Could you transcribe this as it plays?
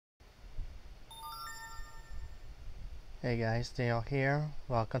Hey guys, Dale here.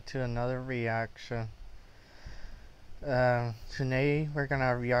 Welcome to another reaction. Today we're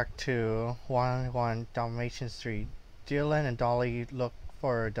gonna react to 101 Dalmatian Street. Dylan and Dolly look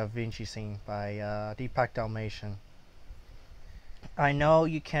for Da Vinci scene by Deepak Dalmatian. I know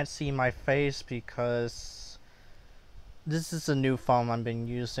you can't see my face because this is a new phone I've been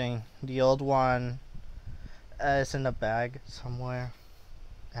using. The old one is in a bag somewhere.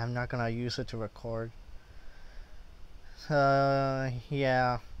 I'm not gonna use it to record.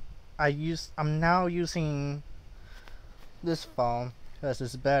 Yeah, I'm now using this phone because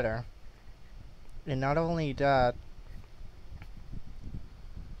it's better. And not only that,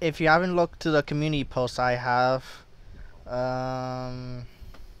 if you haven't looked to the community posts I have, I've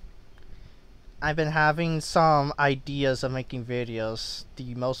been having some ideas of making videos.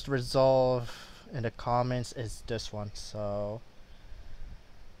 The most resolved in the comments is this one, so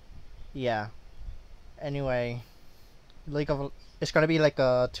yeah. Anyway, it's gonna be like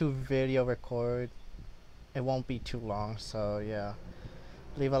a 2-video record. It won't be too long, so yeah.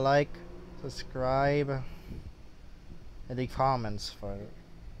 Leave a like, subscribe, and leave comments for it,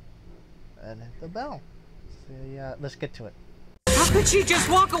 and hit the bell. So yeah, let's get to it. How could she just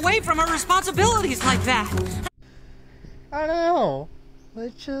walk away from her responsibilities like that? I don't know.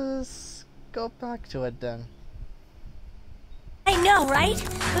 Let's just go back to it then. I know, right?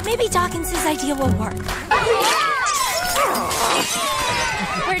 But maybe Dawkins' idea will work.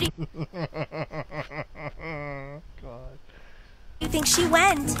 Where do God. you think she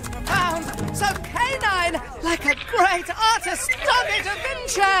went? Found so canine, like a great artist, Dolly Da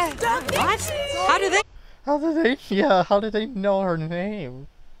Vinci. What? How did they know her name?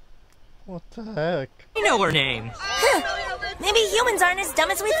 What the heck? You know her name. Maybe humans aren't as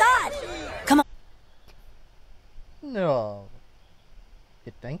dumb as we thought. Come on, No.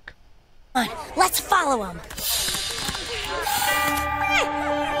 You think? let's follow him.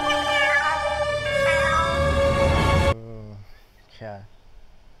 Okay.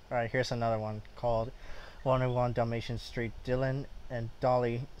 Alright, here's another one called 101 Dalmatian Street. Dylan and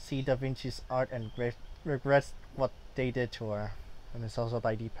Dolly see Da Vinci's art and regrets what they did to her. And it's also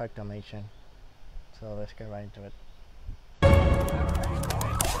by Deepak Dalmatian. So let's get right into it.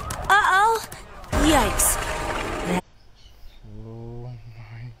 Uh-oh. Yikes. Oh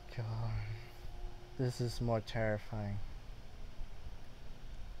my god. This is more terrifying.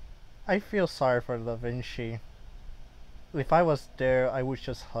 I feel sorry for Da Vinci. If I was there, I would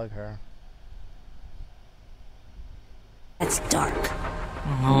just hug her. It's dark.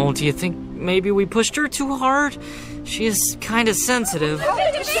 Oh, do you think maybe we pushed her too hard? She is kinda sensitive.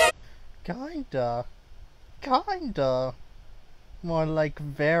 Kinda. More like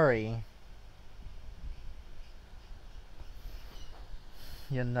very.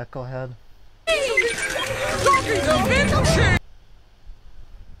 You knucklehead.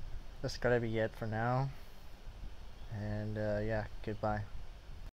 That's gotta be it for now. And yeah, goodbye.